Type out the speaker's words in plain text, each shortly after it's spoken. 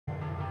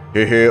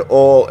Hey hey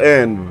all,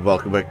 and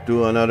welcome back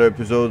to another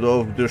episode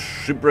of the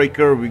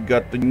Shipbreaker. We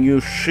got the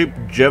new ship,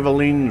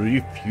 Javelin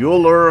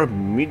Refueler,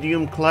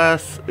 medium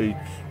class.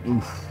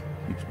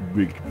 It's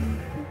big.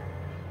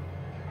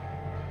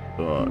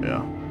 So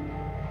yeah.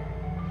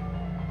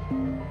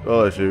 So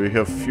let's see, we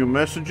have a few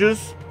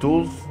messages,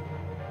 tools.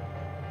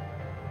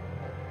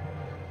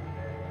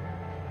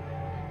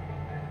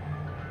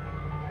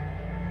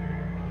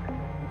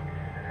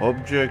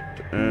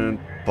 Object and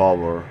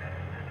power.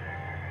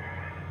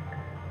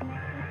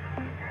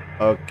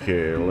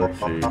 Okay, let's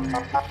see.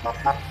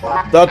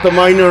 Data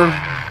miner.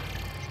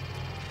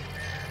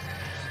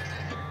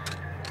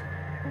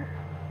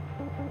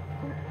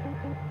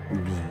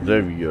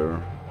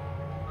 Xavier.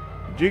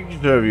 Dear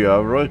Xavier, I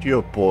wrote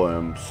your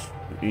poems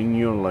in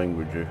your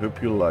language. I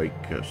hope you like.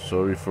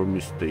 Sorry for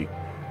mistake.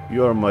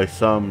 You are my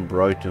sun,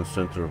 bright and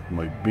center of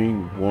my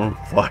being, warm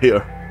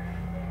fire.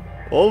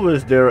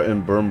 Always there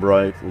and burn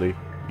brightly.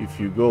 If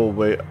you go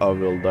away, I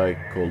will die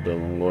cold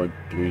and alone.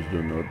 Please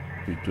do not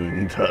be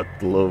doing that,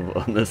 love,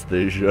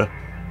 Anastasia.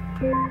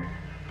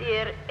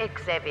 Dear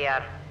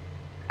Xavier,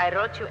 I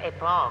wrote you a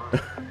poem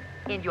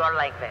in your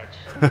language.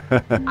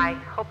 I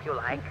hope you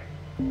like.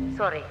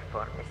 Sorry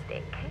for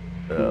mistake.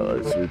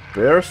 Let's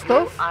repair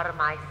stuff. You are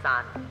my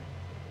sun,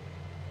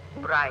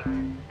 bright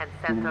and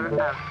center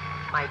of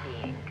my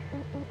being.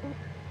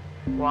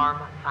 Warm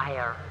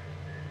fire,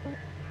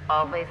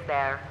 always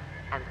there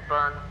and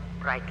burn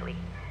brightly.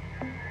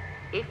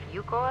 If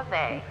you go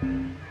away,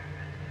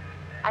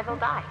 I will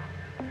die,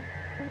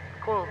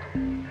 cold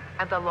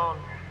and alone.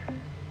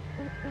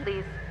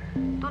 Please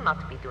do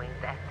not be doing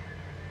that.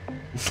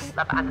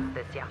 Love,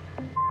 Anastasia.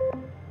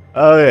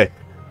 Okay,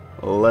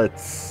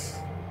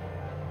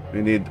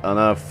 we need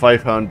another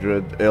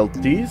 500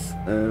 LTs,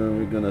 and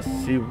we're gonna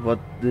see what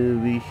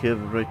we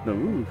have right now.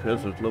 Ooh,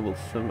 hazard level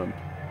 7.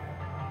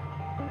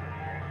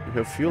 We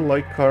have fuel,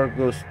 light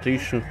cargo,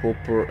 station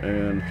hopper,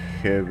 and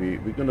heavy.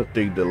 We're gonna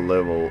take the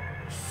level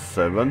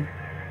 7.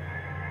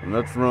 In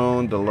that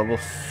round, the level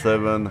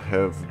 7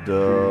 have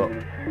the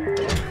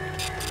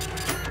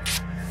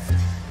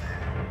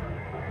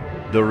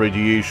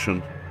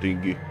radiation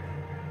thingy.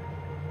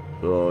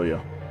 So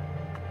yeah.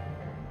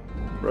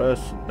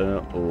 Press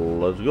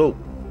and let's go.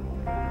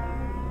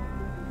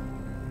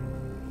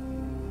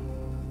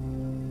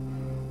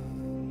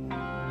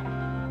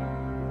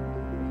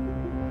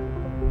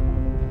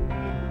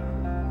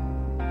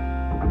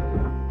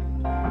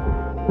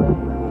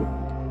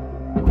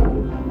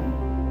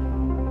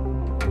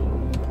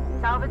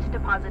 Salvage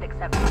deposit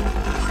accepted.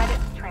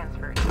 Credits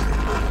transferred.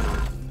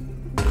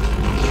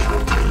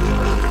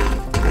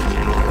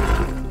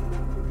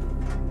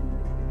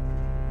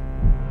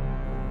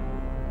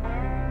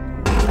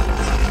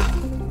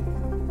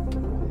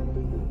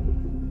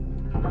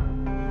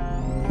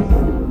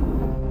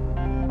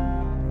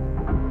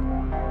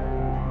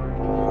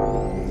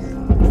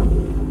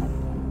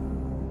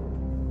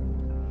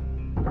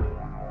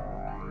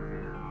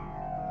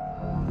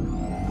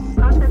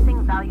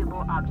 Processing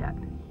valuable object.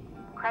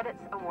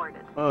 Credits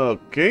awarded.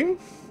 Okay.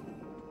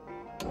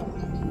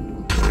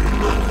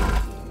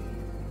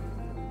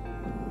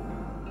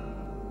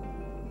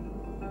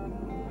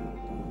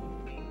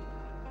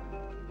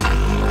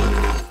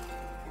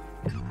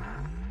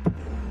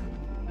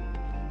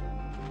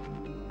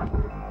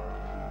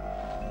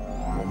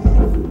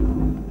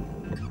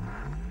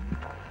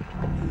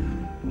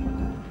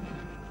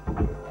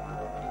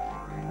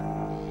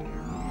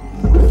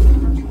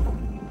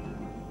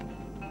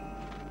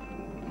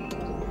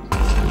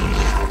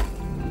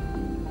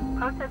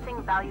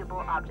 Processing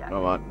valuable object.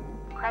 Come on.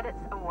 Credits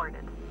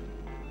awarded.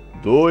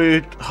 Do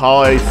it how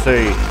I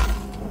say.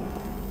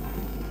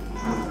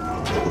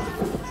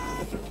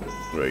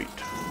 Great.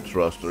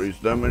 Thruster is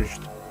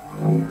damaged.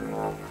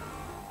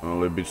 A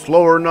little bit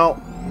slower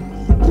now.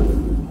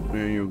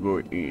 And you go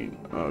in.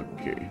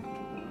 Okay.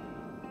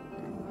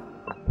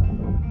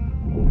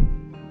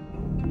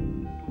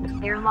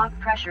 Airlock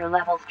pressure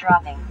levels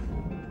dropping.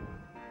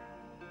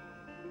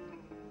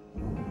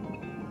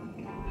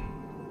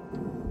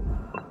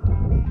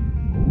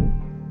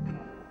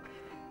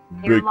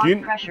 Airlock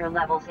Begin. pressure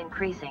levels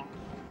increasing.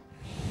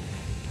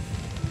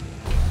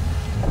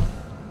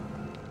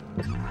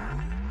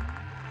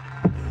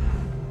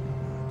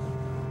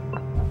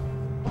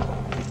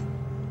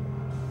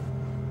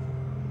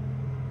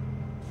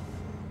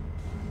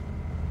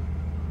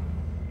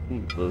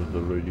 Does the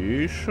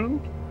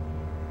radiation?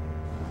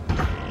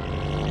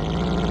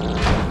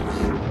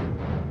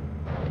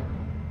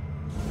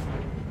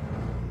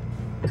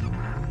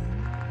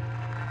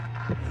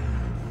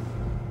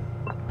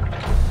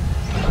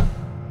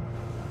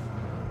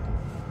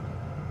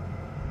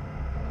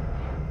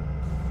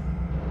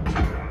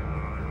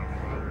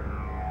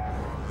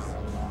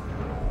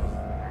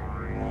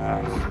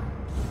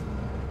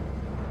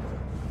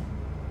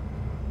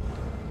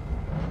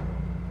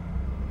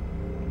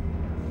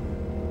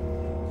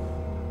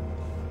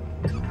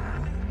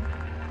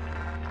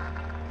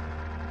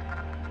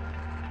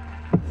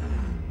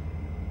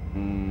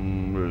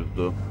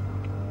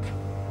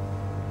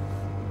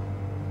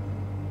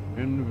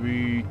 Can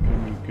we?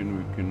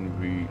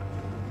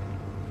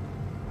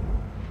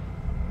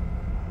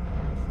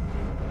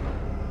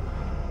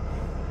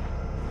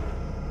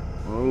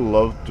 I'd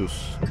love to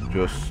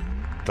just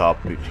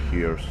stop it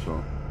here,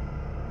 so...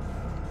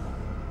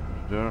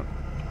 There...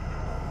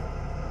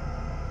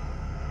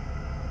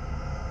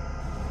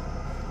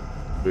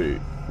 Wait,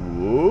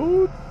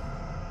 what?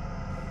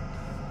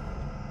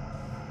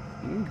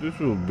 This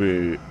will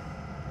be...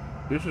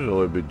 This is a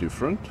little bit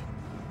different.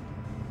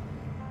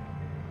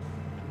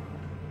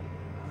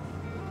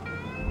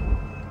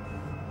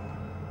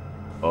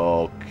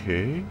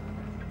 Okay.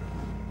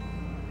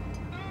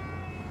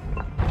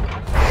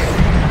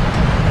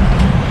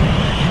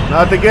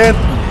 Not again!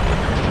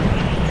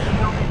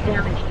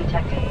 Damage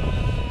detected.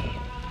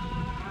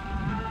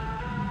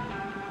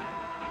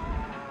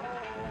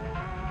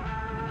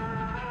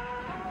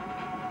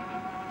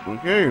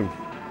 Okay.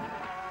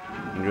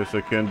 I guess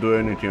I can't do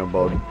anything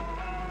about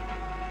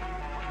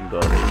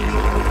that.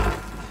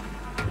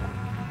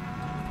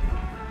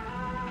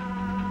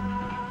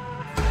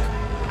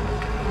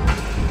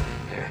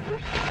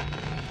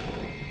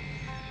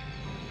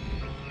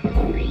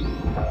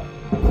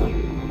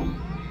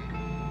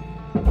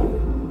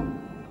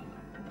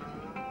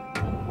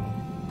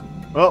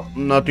 Well,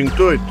 nothing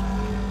to it.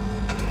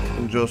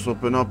 Just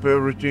open up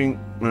everything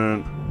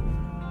and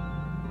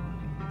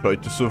try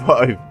to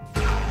survive.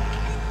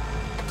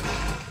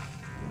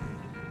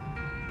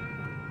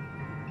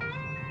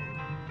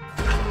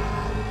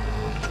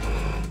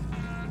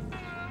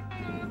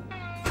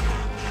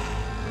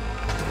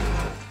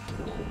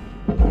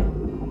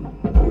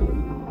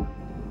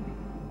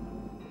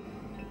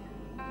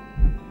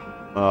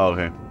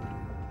 Okay.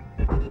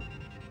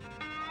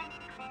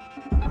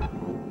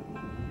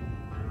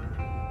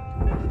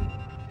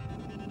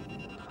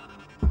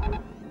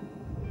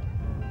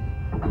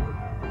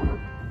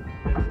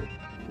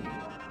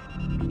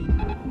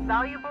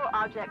 Valuable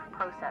object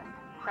processed.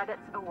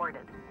 Credits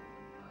awarded.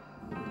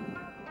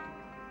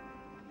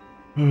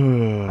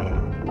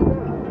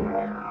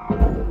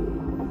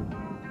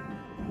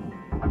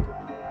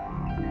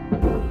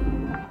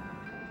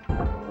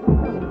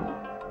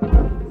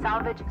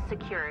 Salvage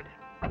secured.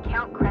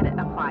 Account credit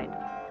applied.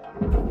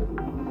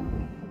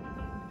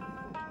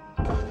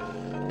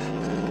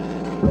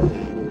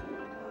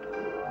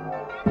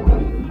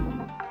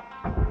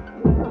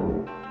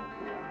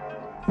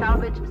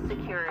 Salvage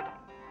secured.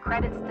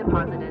 Credits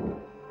deposited.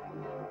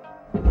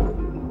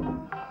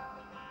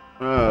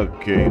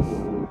 Okay.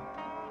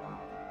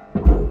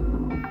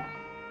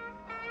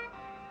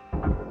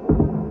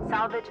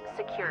 Salvage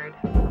secured.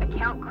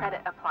 Account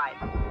credit applied.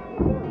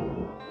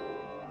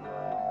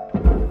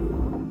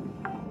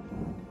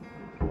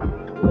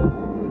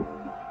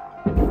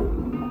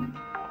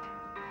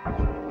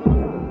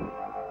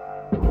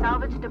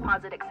 Salvage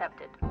deposit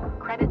accepted.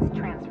 Credits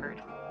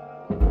transferred.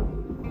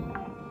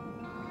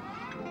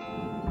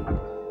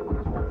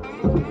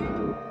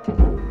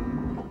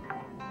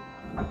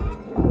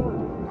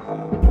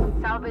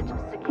 Salvage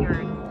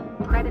secured.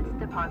 Credits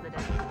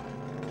deposited.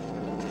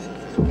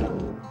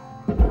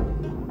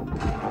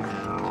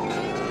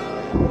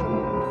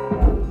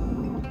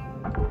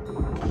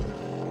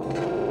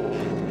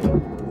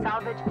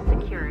 Salvage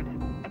secured.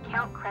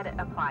 Account credit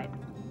applied.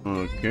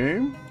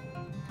 Okay.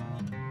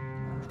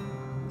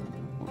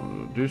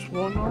 This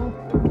one now?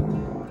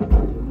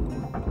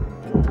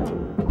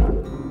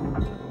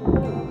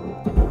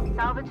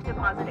 Salvage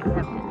deposit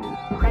accepted.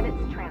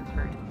 Credits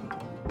transferred.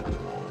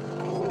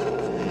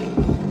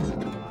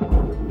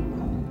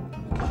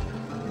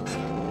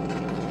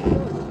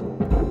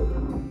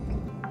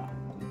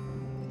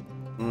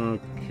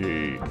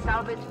 Okay.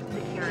 Salvage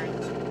secured.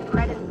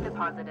 Credits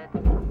deposited.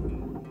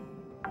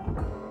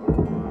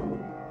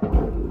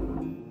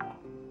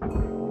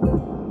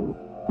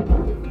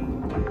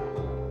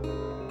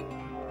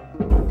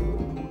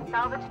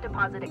 Salvage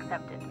deposit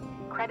accepted.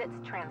 Credits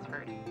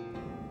transferred.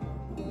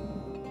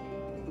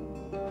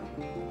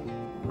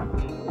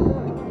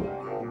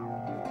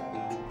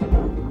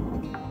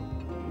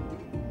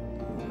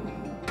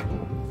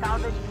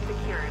 Salvage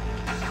secured.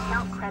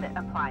 Account credit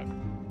applied.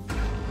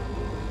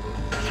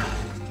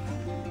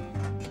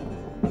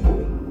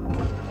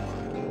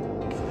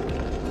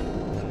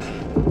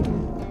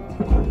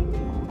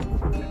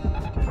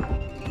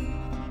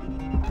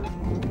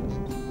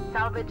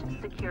 Salvage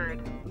secured.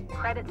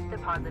 Credits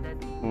deposited.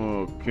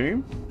 Okay.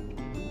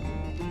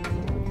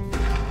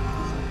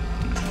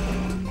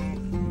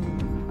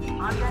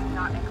 Object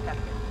not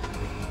accepted.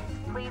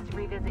 Please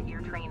revisit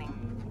your training.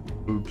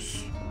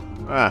 Oops.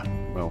 Ah,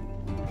 well.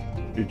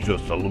 It's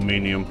just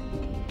aluminium.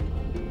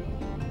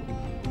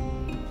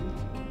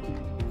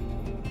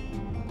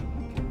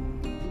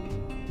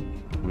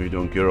 We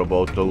don't care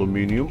about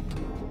aluminium.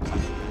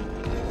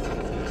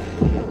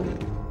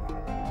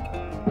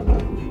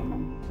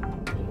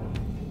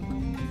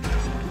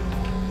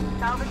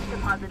 Salvage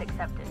deposit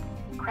accepted.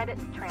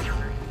 Credits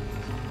transferred.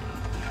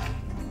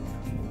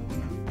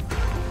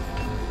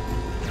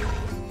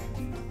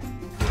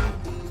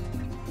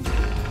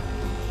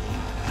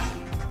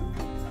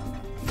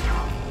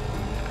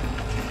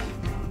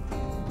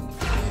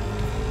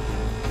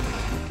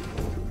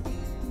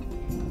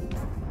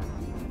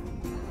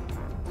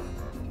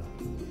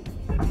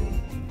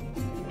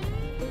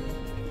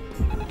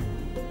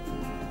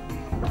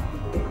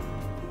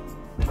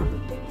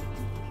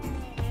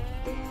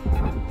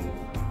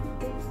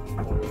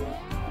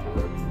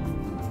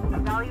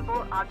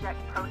 Valuable object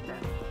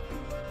processed.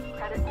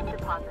 Credits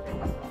deposited.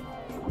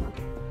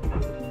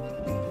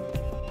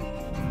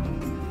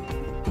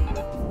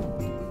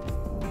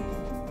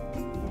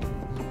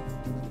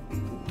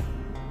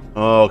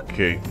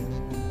 Okay.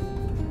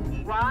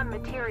 Raw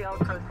material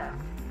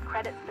processed.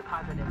 Credits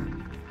deposited.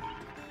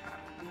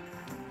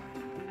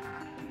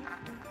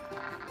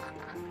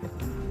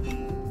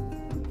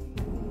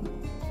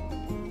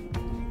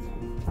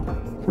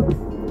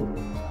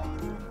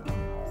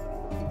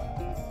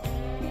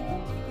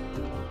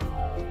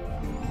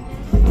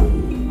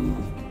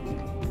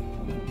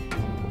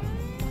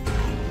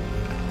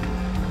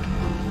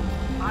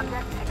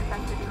 Object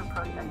accepted for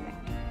processing.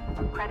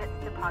 Credits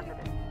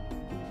deposited.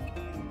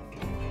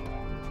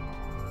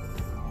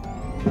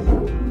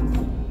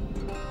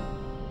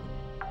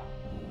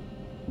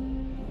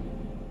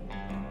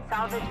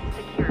 Salvage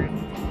secured.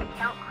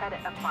 Account credit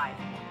applied.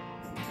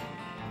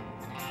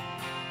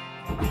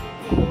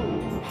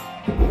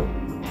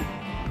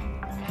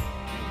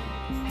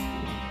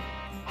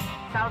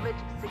 Salvage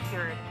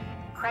secured.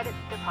 Credits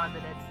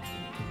deposited.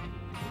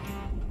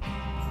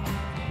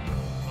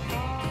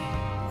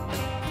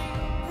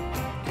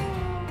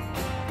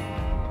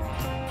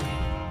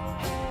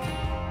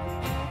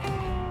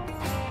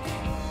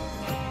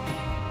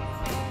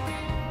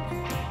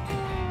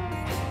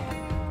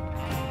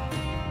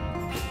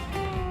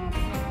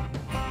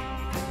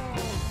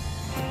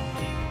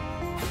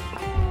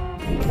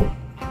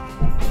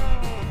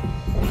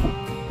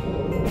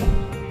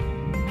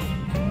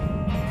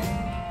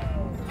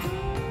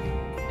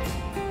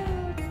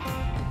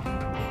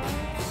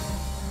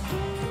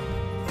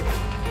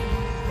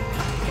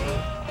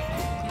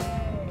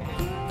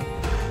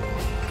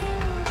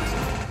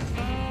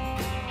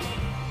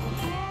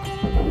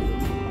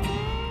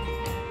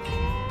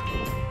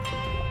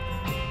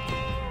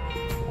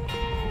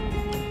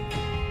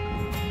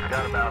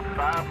 Got about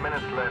 5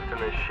 minutes left in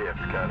this shift,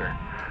 Cutter.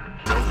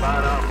 Don't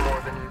bite off more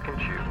than you can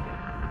chew.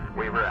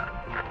 Weaver out.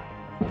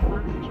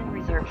 Oxygen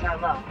reserves are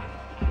low.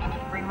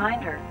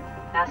 Reminder,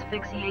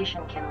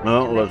 asphyxiation can lead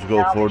Now to let's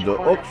go for salvage the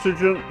orders.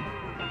 oxygen.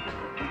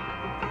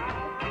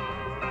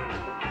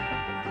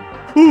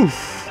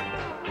 Oof.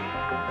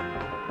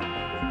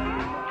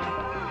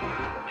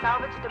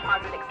 Salvage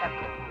deposit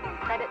accepted.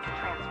 Credits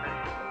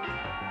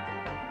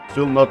transferred.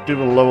 Still not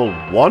even level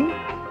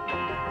 1?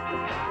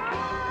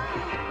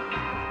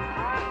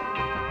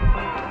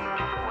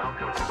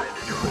 Welcome to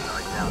Mandatory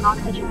Night Down.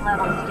 Oxygen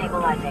levels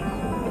stabilizing.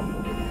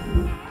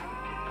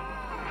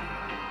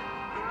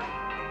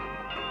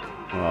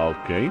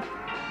 Okay.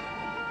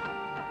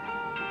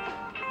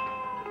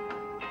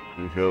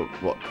 We have,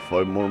 what,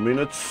 5 more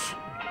minutes?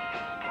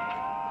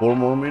 4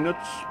 more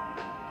minutes?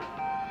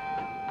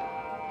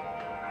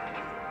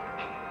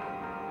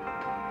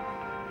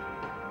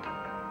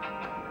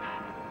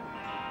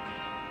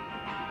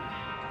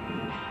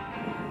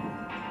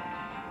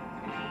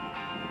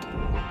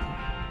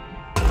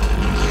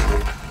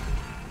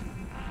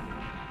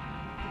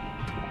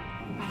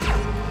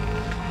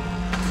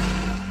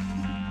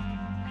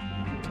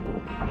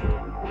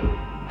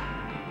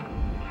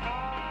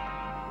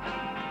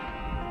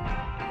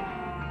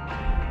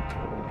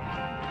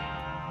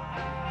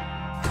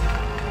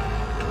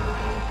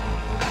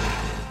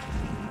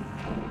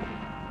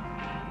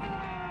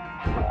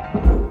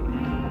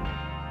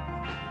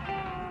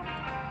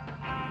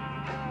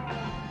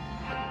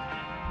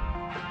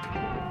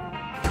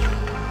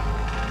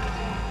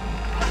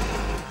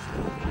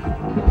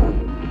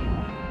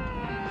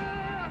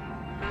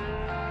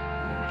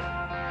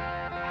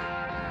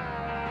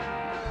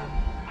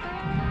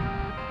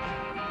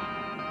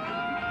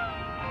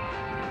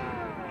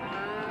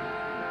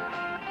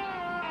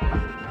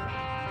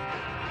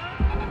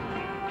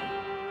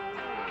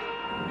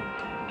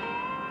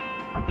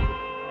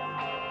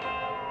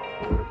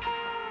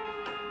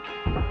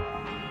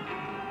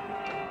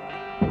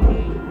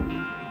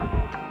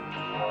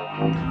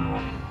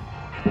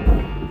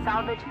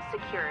 Salvage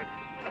secured.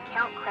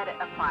 Account credit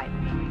applied.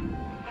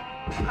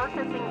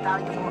 Processing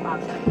valuable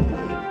objects.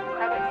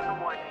 Credits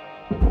awarded.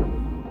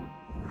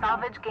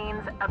 Salvage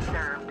gains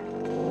observed.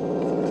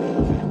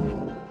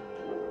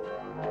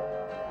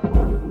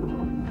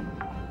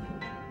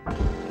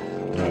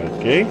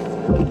 Okay.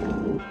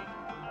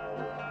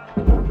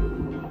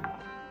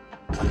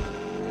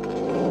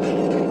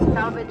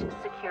 Salvage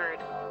secured.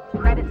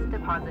 Credits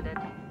deposited.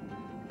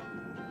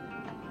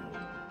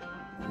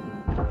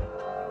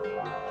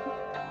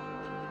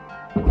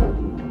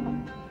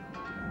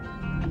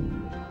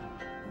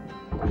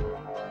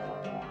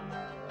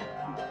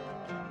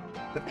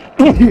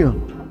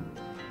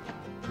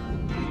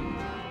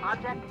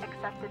 Object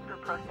accepted for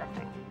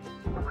processing.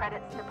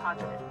 Credits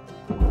deposited.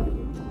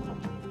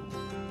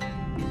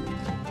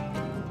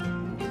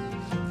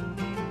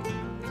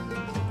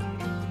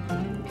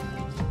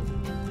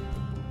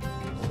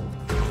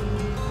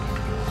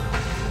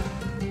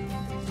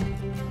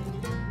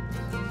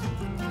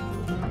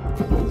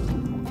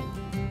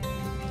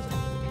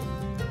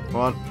 Come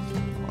on.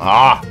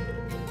 Ah!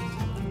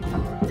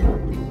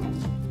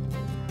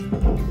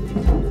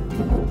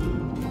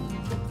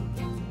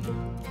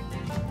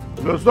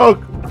 Go stock!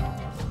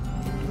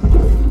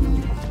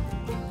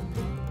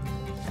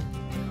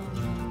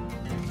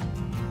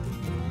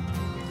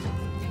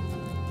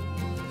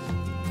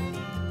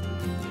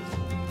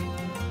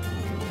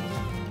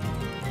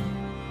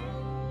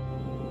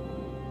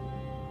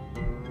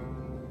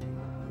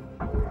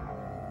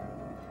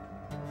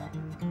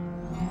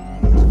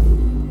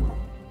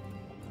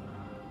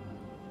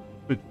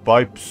 With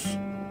pipes.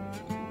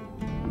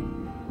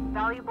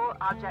 Valuable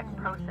object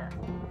processed.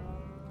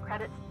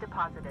 Credits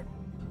deposited.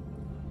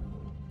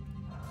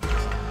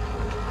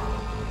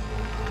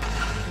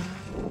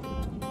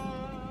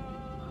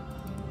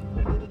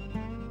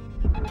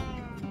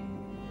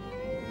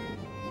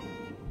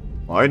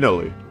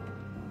 Finally.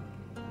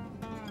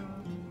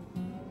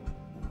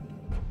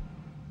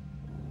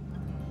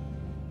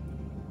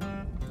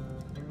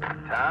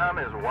 Time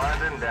is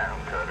winding down,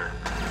 Cutter.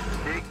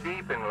 Dig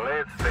deep and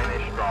let's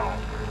finish strong.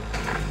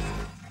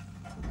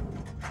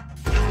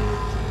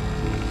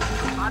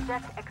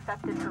 Object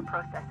accepted for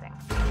processing.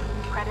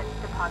 Credits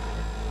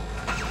deposited.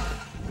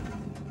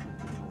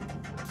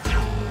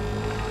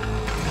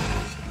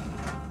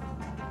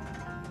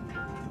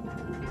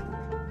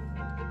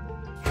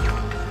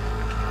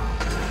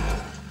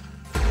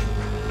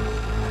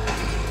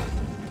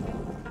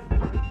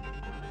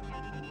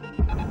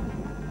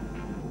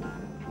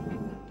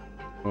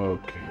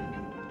 Okay.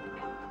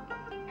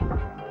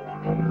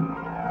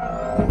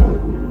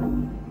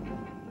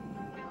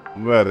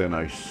 Very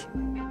nice.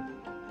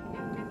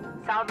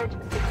 Salvage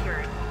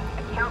secured.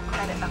 Account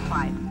credit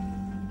applied.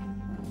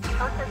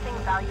 Processing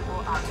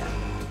valuable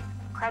objects.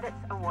 Credits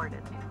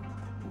awarded.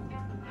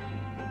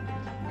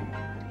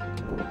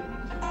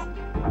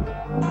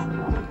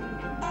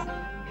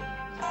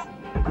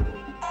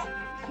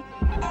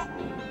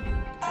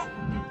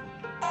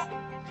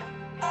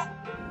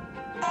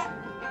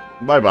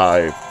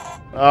 Bye-bye.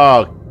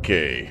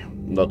 Okay,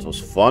 that was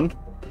fun.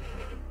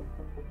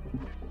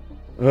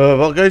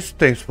 Well guys,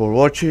 thanks for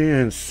watching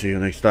and see you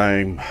next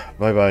time.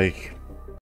 Bye-bye.